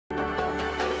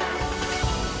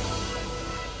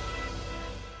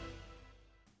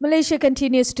Malaysia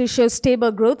continues to show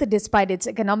stable growth despite its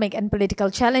economic and political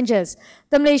challenges.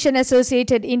 The Malaysian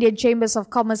Associated Indian Chambers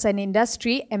of Commerce and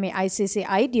Industry,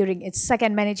 MAICCI, during its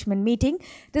second management meeting,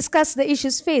 discussed the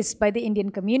issues faced by the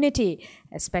Indian community,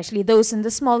 especially those in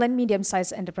the small and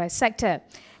medium-sized enterprise sector.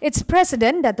 Its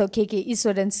President Datuk K.K.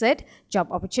 Eswaran said job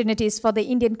opportunities for the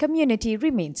Indian community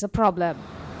remains a problem.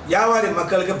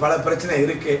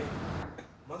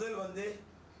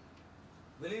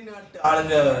 வெளிநாட்டு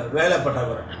ஆளுங்க வேலை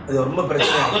பட்டாக்குறோம் அது ரொம்ப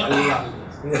பிரச்சனை எல்லாம்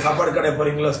நீங்க சாப்பாடு கடை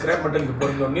போறீங்களோ ஸ்கிராப் மெட்டலுக்கு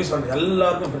போறீங்களோ நியூஸ் வந்து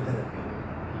எல்லாருக்கும் பிரச்சனை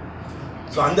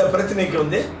சோ அந்த பிரச்சனைக்கு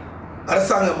வந்து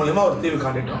அரசாங்கம் மூலமா ஒரு தீர்வு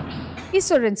காண்பிட்டோம்.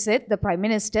 Eswaran said the Prime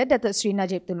Minister Datuk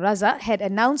K.K. had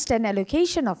announced an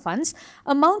allocation of funds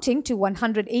amounting to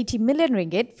 180 million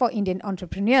ringgit for Indian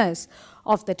entrepreneurs.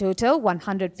 Of the total,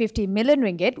 150 million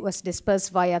ringgit was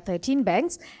disbursed via 13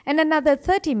 banks and another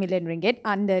 30 million ringgit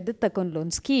under the Tekun loan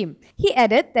scheme. He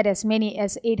added that as many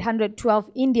as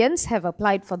 812 Indians have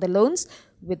applied for the loans,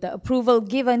 with the approval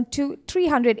given to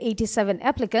 387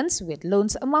 applicants with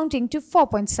loans amounting to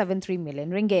 4.73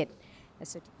 million ringgit.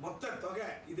 மொத்த தொகை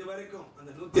இதுவரைக்கும்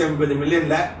அந்த 150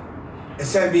 மில்லியன்ல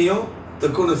எஸ்எம்பியும்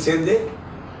தக்குனும் சேர்ந்து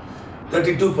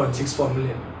 32.64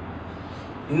 million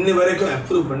இன்னி வரைக்கும்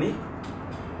approve பண்ணி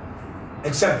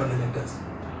accept பண்ண letters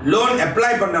loan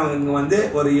apply பண்ணவங்க வந்து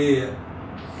ஒரு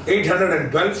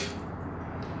 812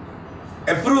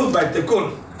 approved by Tekun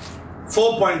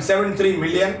 4.73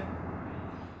 million.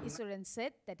 Eswaran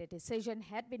said that a decision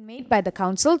had been made by the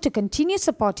council to continue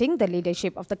supporting the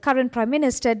leadership of the current Prime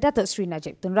Minister Datuk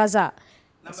K.K.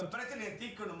 நம்ம பிரச்சனையை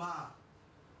தீர்க்கணுமா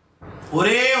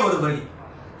ஒரே ஒரு வழி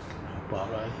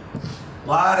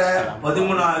வார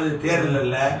 13வது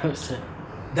தேர்தல்ல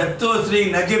டத்தோக் ஸ்ரீ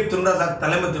நஜீப் துன் ரஸாக்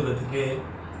தலைமைத்துவத்துக்கு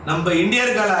நம்ம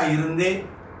இந்தியர்களா இருந்து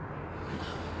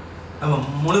நம்ம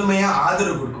முழுமையா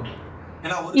ஆதரவு கொடுக்கணும்.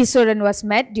 Eswaran was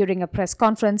met during a press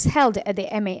conference held at the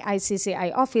MAICCI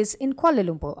office in Kuala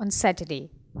Lumpur on Saturday.